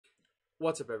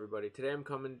What's up, everybody? Today I'm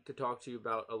coming to talk to you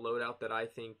about a loadout that I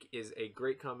think is a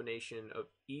great combination of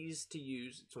ease to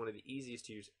use, it's one of the easiest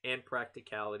to use, and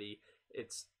practicality.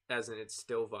 It's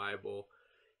still viable.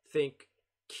 Think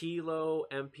Kilo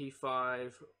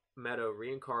MP5 meta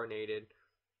reincarnated.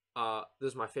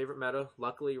 This is my favorite meta.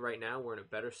 Luckily, right now we're in a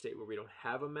better state where we don't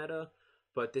have a meta,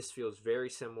 but this feels very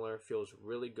similar, feels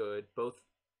really good. Both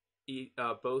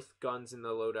guns in the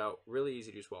loadout really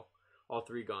easy to use. Well, all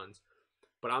three guns.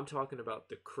 But I'm talking about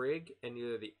the Krig and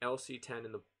either the LC10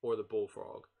 or the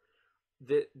Bullfrog.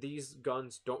 These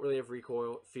guns don't really have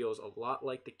recoil. It feels a lot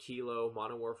like the Kilo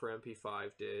Modern Warfare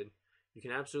MP5 did. You can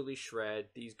absolutely shred.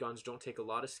 These guns don't take a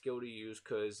lot of skill to use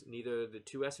because neither the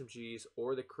two SMGs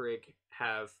or the Krig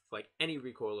have like any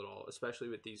recoil at all, especially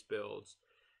with these builds.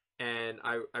 And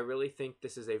I really think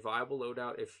this is a viable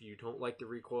loadout if you don't like the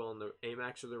recoil on the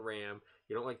AMAX or the RAM.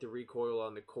 You don't like the recoil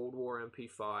on the Cold War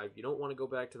MP5. You don't want to go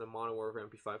back to the Modern Warfare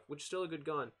MP5, which is still a good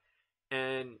gun.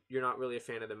 And you're not really a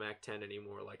fan of the MAC 10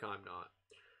 anymore, like I'm not.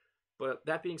 But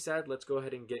that being said, let's go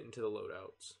ahead and get into the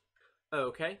loadouts.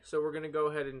 Okay, so we're going to go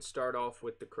ahead and start off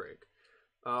with the Krig.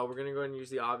 We're going to go ahead and use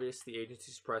the obvious, the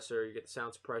agency suppressor. You get the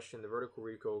sound suppression, the vertical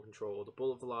recoil control, the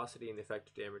bullet velocity, and the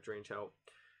effective damage range help.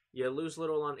 You lose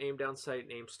little on aim down sight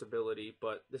and aim stability,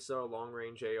 but this is our long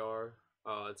range AR.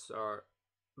 It's our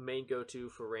main go-to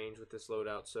for range with this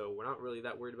loadout, so we're not really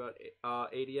that worried about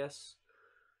ADS.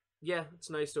 Yeah, it's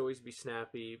nice to always be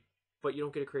snappy, but you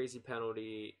don't get a crazy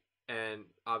penalty, and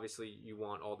obviously you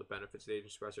want all the benefits of the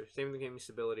agent suppressor. Same with aiming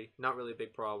stability, not really a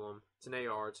big problem. It's an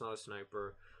AR, it's not a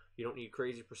sniper. You don't need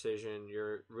crazy precision.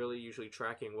 You're really usually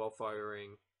tracking while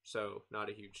firing, so not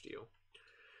a huge deal.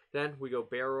 Then we go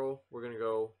barrel. We're going to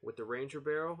go with the Ranger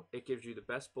barrel. It gives you the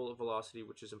best bullet velocity,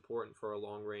 which is important for a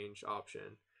long range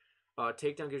option.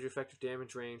 Takedown gives you effective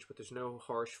damage range, but there's no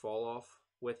harsh fall off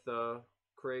with the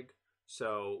Krig,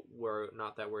 so we're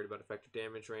not that worried about effective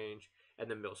damage range.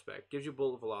 And then mil spec gives you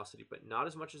bullet velocity, but not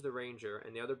as much as the Ranger.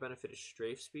 And the other benefit is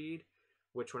strafe speed,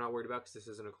 which we're not worried about because this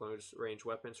isn't a close range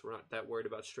weapon, so we're not that worried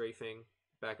about strafing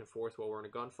back and forth while we're in a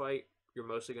gunfight. You're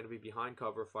mostly going to be behind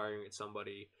cover firing at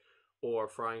somebody, or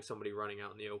frying somebody running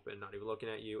out in the open, not even looking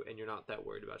at you, and you're not that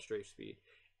worried about strafe speed.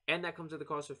 And that comes at the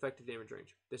cost of effective damage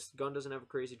range. This gun doesn't have a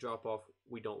crazy drop-off.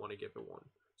 We don't want to give it one.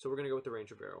 So we're going to go with the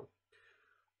Ranger barrel.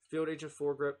 Field Agent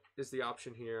foregrip is the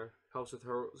option here. Helps with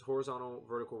horizontal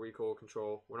vertical recoil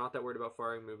control. We're not that worried about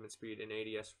firing movement speed and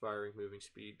ADS firing moving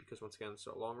speed because, once again, it's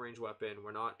a long-range weapon.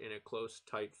 We're not in a close,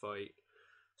 tight fight.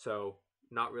 So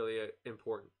not really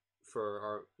important for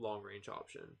our long-range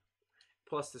option.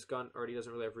 Plus, this gun already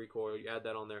doesn't really have recoil. You add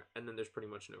that on there, and then there's pretty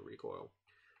much no recoil.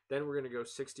 Then we're going to go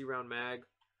 60-round mag.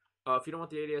 If you don't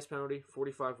want the ADS penalty,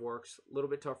 45 works. A little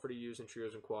bit tougher to use in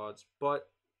trios and quads, but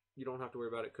you don't have to worry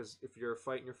about it because if you're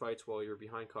fighting your fights while you're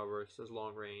behind cover, it says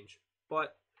long range.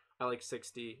 But I like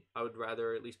 60. I would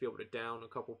rather at least be able to down a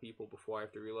couple people before I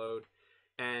have to reload.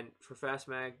 And for fast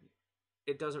mag,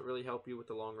 it doesn't really help you with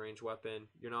the long range weapon.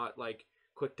 You're not like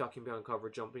quick ducking behind cover,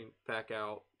 jumping back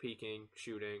out, peeking,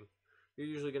 shooting. You're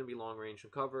usually going to be long range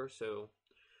and cover, so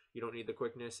you don't need the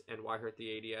quickness, and why hurt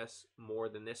the ADS more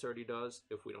than this already does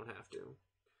if we don't have to.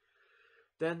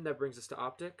 Then that brings us to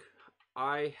optic.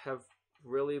 I have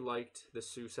really liked the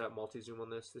SUSAT multi-zoom on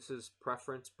this. This is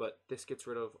preference, but this gets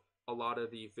rid of a lot of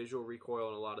the visual recoil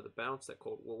and a lot of the bounce that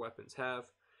Cold War weapons have.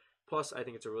 Plus, I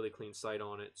think it's a really clean sight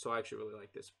on it, so I actually really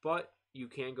like this. But you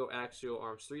can go axial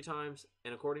arms 3 times,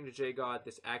 and according to JGod,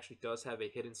 this actually does have a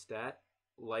hidden stat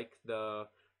like the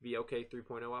VOK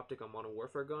 3.0 optic on Modern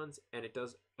Warfare guns, and it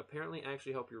does apparently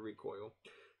actually help your recoil.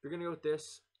 If you're going to go with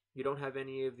this, you don't have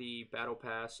any of the Battle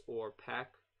Pass or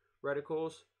pack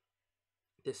reticles.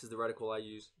 This is the reticle I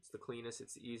use. It's the cleanest,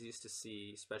 it's the easiest to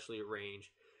see, especially at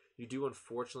range. You do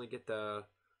unfortunately get the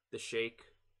shake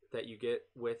that you get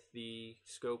with the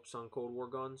scopes on Cold War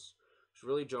guns. It's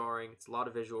really jarring. It's a lot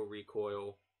of visual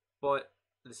recoil, but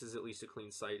this is at least a clean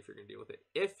sight if you're going to deal with it.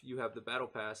 If you have the Battle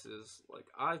Passes like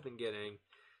I've been getting,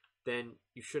 then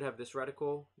you should have this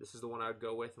reticle. This is the one I would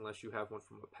go with unless you have one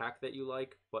from a pack that you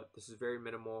like, but this is very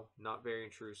minimal, not very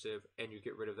intrusive, and you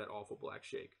get rid of that awful black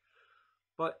shake.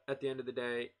 But at the end of the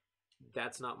day,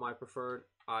 that's not my preferred.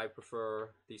 I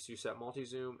prefer the SUSAT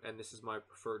multi-zoom, and this is my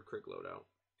preferred Krig loadout.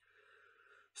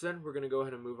 So then we're going to go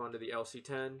ahead and move on to the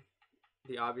LC10,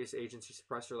 the obvious agency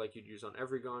suppressor like you'd use on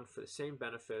every gun for the same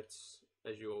benefits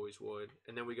as you always would.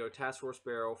 And then we go Task Force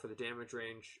barrel for the damage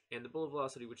range and the bullet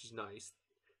velocity, which is nice.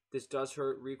 This does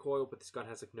hurt recoil, but this gun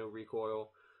has like no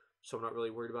recoil, so I'm not really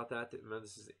worried about that.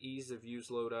 This is the ease of use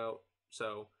loadout,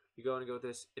 so you go and go with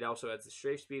this. It also adds the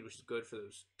strafe speed, which is good for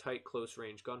those tight, close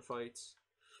range gunfights.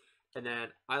 And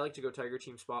then I like to go Tiger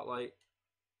Team Spotlight.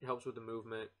 It helps with the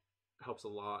movement. helps a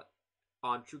lot.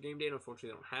 On True Game Data, unfortunately,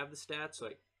 they don't have the stats, so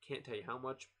I can't tell you how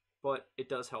much, but it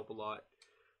does help a lot.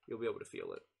 You'll be able to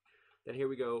feel it. Then here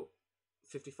we go,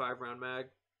 55 round mag.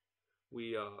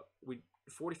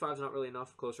 45 is not really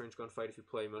enough close range gunfight if you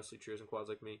play mostly trios and quads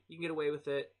like me. You can get away with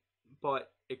it,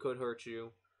 but it could hurt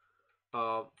you.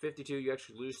 52, you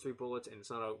actually lose 3 bullets, and it's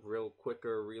not a real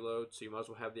quicker reload, so you might as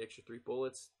well have the extra 3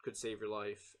 bullets. Could save your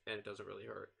life, and it doesn't really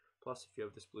hurt. Plus, if you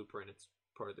have this blueprint, it's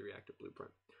part of the reactive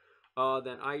blueprint.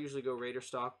 Then I usually go Raider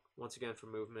stock, once again, for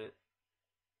movement.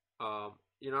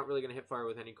 You're not really going to hip fire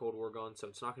with any Cold War gun, so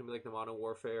it's not going to be like the Modern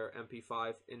Warfare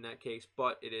MP5 in that case,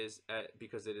 but it is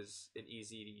because it is an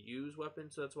easy-to-use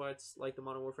weapon, so that's why it's like the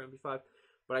Modern Warfare MP5.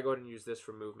 But I go ahead and use this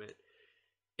for movement.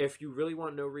 If you really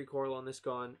want no recoil on this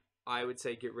gun, I would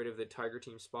say get rid of the Tiger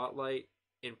Team Spotlight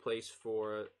in place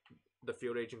for the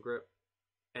Field Agent Grip,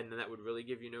 and then that would really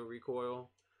give you no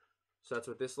recoil. So that's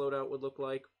what this loadout would look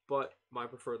like, but my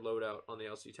preferred loadout on the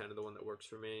LC10, and the one that works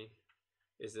for me,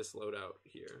 is this loadout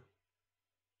here.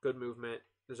 Good movement.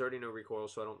 There's already no recoil,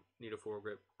 so I don't need a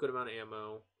foregrip. Good amount of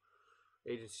ammo.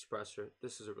 Agency suppressor.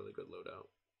 This is a really good loadout.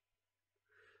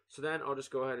 So then I'll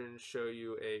just go ahead and show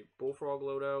you a Bullfrog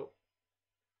loadout.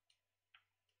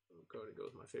 I'll go ahead and go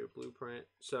with my favorite blueprint.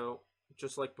 So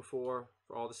just like before,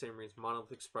 for all the same reasons,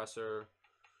 monolithic suppressor,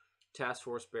 task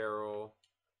force barrel,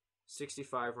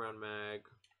 65 round mag,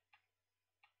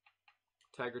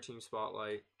 Tiger Team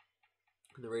Spotlight,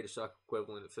 and the Raider stock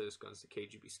equivalent for this gun is the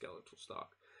KGB skeletal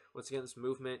stock. Once again, this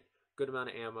movement, good amount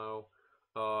of ammo.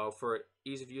 For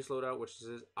ease of use loadout, which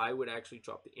is, I would actually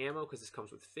drop the ammo because this comes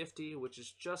with 50, which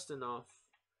is just enough.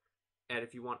 And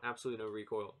if you want absolutely no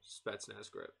recoil,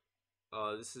 Spetsnaz grip.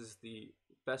 This is the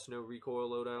best no recoil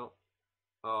loadout.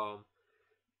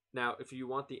 Now, if you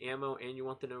want the ammo and you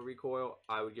want the no recoil,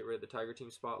 I would get rid of the Tiger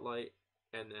Team Spotlight,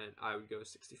 and then I would go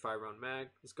 65 round mag.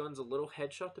 This gun's a little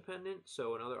headshot dependent,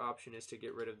 so another option is to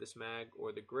get rid of this mag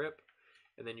or the grip.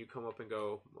 And then you come up and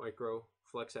go micro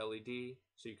flex LED,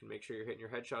 so you can make sure you're hitting your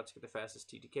headshots, get the fastest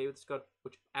TTK with this gun,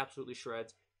 which absolutely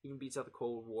shreds. Even beats out the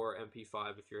Cold War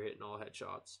MP5 if you're hitting all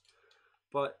headshots.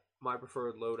 But my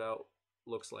preferred loadout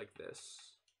looks like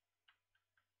this.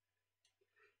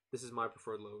 This is my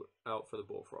preferred loadout for the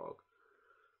Bullfrog.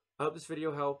 I hope this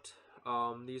video helped.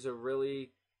 These are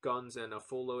really guns and a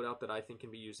full loadout that I think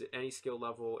can be used at any skill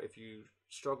level. If you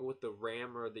struggle with the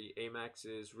RAM or the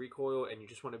AMAX's recoil and you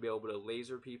just want to be able to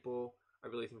laser people, I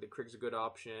really think the Krig's a good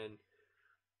option.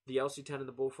 The LC10 and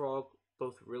the Bullfrog,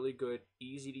 both really good,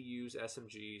 easy to use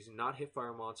SMGs, not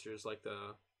hipfire monsters like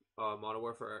the Modern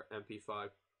Warfare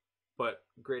MP5, but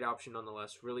great option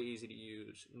nonetheless, really easy to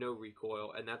use, no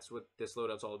recoil, and that's what this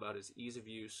loadout's all about, is ease of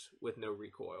use with no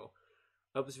recoil.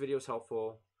 I hope this video is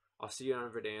helpful. I'll see you on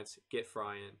Verdansk. Get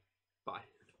frying. Bye.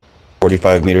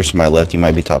 45 meters to my left, you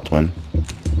might be top twin.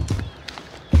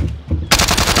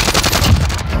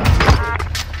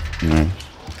 Nice.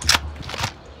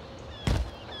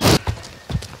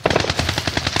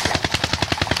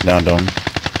 Down dome.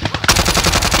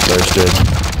 Bursted.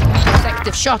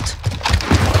 Effective shot.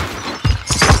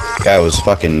 Guy was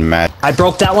fucking mad. I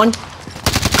broke that one.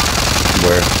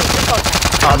 Where?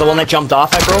 The one that jumped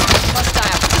off, I broke.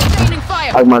 Hostile. Opening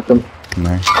fire. I marked him.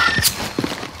 Nice.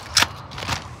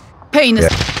 Pain is.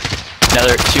 Yeah.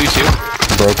 Another 2-2.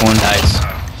 Broke one. Nice.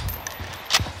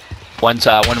 One's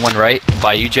 1-1 right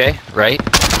by you, Jay. Right.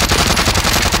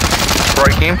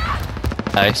 Breaking.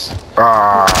 Nice. That's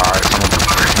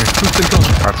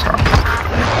hard.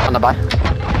 On the buy.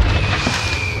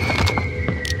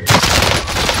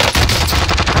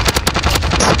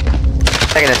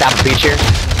 Taking the top of the beach here.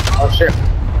 Oh shit.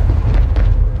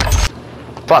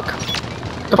 Fuck.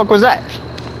 What the fuck was that?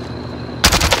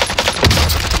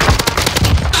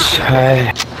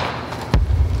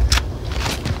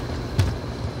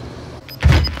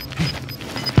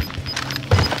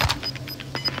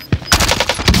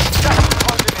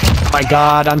 My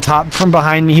god, on top from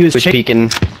behind me, he was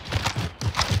Peeking.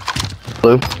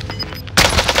 Blue.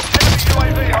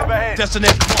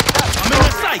 Destination. I'm in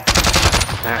the sight.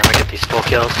 Alright, I'm gonna get these full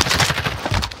kills.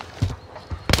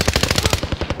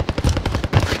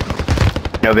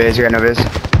 No viz, you got no viz.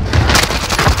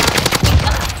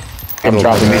 I'm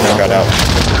dropping me. I got out.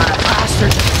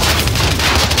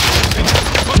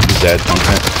 He's dead.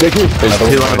 There's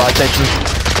two on the bot section.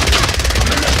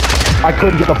 I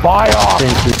couldn't get the buy off.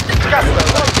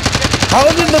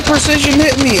 How did the precision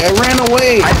hit me? I ran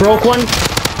away. I broke one.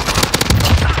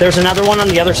 There's another one on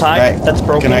the other side that's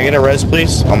broken. Can I get a res,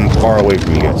 please? I'm far away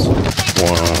from you guys.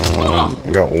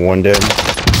 I got one dead.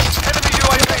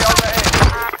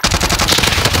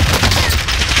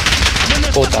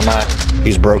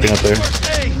 He's broken up there.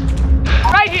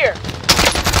 Right here.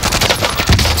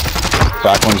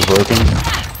 Back one's broken.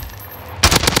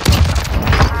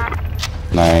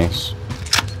 Nice.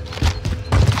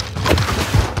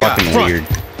 Fucking weird.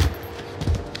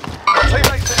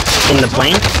 In the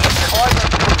plane?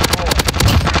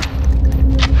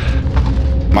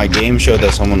 My game showed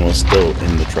that someone was still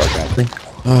in the truck, I think.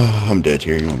 Oh, I'm dead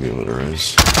here. You won't be able to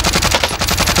rise.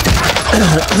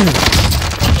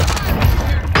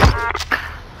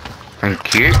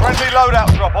 Thank you. Friendly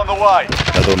loadout drop on the way.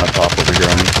 Another one up top over here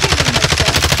on me.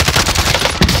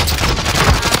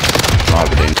 Oh,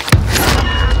 but dang.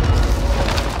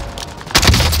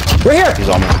 Right here! He's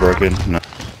almost broken. No.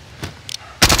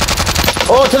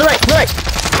 Oh, to the right, to the right!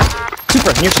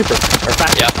 Super, near super. Or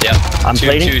fast. Yep. I'm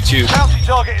plating. Two. Bounty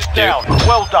target is down.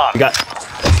 Well done. We got...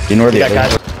 You know where the got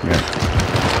other guys. Yeah.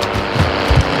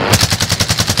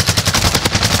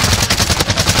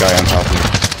 Guy on top of me.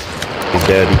 He's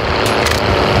dead.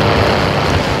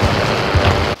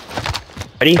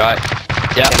 Ready? Right.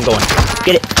 Yeah. Okay, I'm going.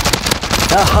 Get it.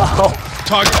 Oh.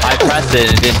 Target. I pressed it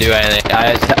and it didn't do anything.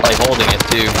 I was like holding it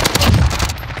too.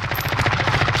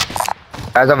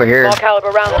 Guys over here. Small caliber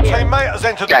round Your here. teammate has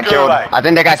entered the Got killed. gulag. I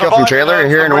think they got killed from trailer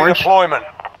here in orange. Redeployment.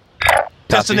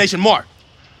 Destination mark.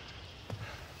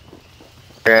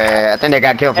 I think they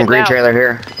got killed from Head green down. trailer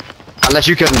here. Unless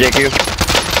you killed him, JQ.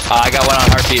 I got one on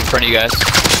heartbeat in front of you guys.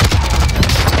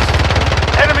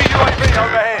 Enemy UAV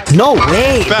overhead. No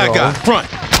way, Bad bro. guy. Front.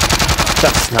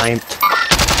 Got sniped.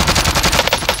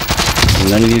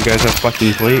 None of these guys have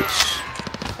fucking plates.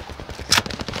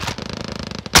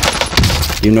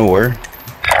 You know where?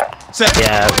 Set.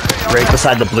 Yeah, right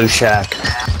beside the blue shack.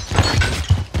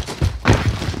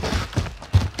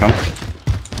 Come.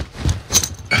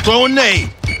 Throw a nade.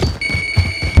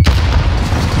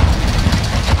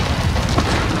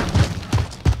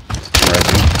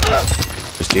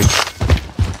 Just you.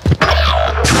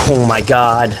 Oh my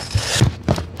god.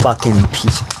 Fucking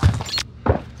piece.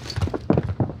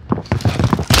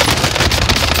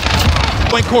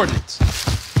 Point coordinates.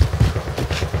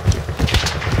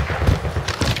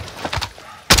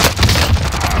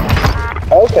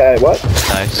 Okay, what?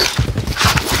 Nice.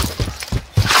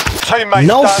 Teammates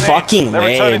No done in. fucking They're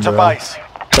way, returning to bro. base.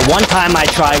 The one time I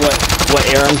try what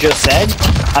Aaron just said,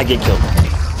 I get killed.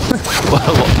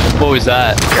 What was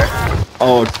that?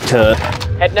 Oh, to...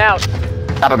 Heading out.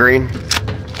 Top of green.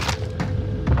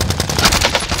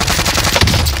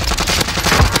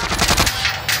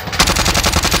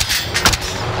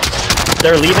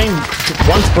 They're leaving.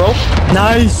 One's broke.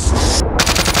 Nice.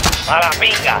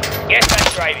 Yes,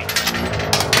 that's driving.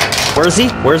 Where is he?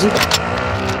 Where is he?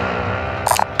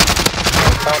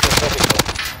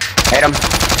 Hit him.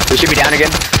 We should be down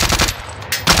again.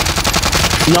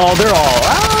 No, they're all...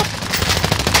 Ah.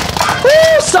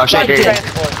 Woo, suck shit, my dude. dick.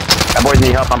 That boys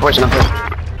need help. I'm pushing.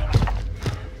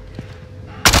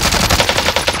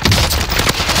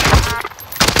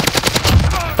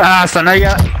 Sana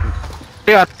ya.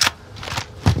 Yeah.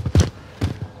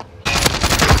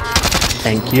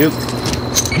 Thank you.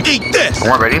 Eat this.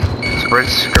 More ready.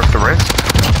 Spritz, grip the wrist.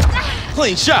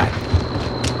 Clean shot.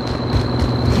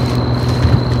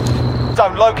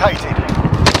 Zone located.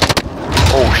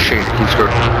 Oh shit, he's good.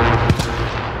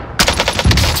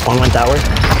 One went that way.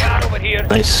 Get over here.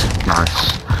 Nice.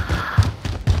 Nice.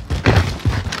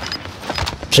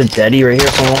 There's a Daddy right here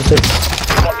if someone wants it.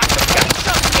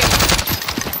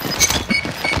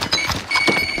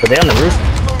 Are they on the roof?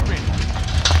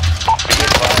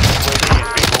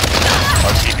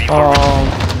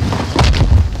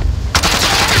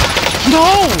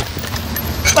 No!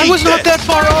 I was not that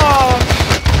far off!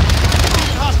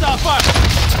 Hostile fire!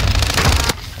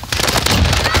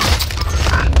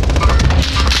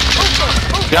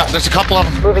 Yeah, there's a couple of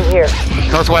them. Moving here.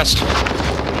 Northwest.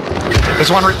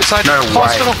 There's one right beside No the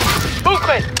hospital.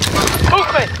 Movement!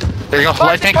 Movement! There you go, Find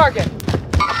light the tank. target!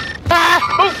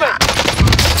 Movement!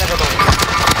 Never mind.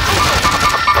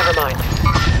 Never mind.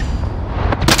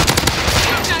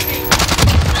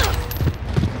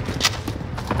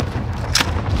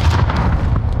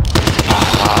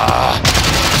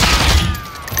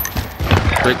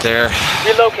 Right there.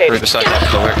 Relocating. Right beside the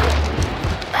pillar.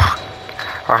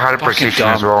 I had a Fucking precision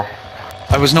dumb. as well.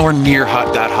 I was nowhere near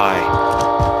that high.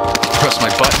 Press my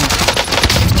button.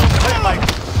 Teammate.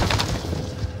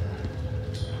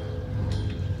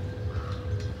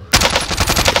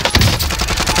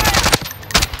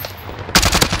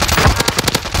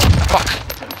 Fuck.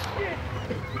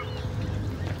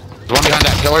 There's one behind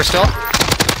that pillar still.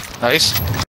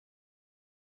 Nice.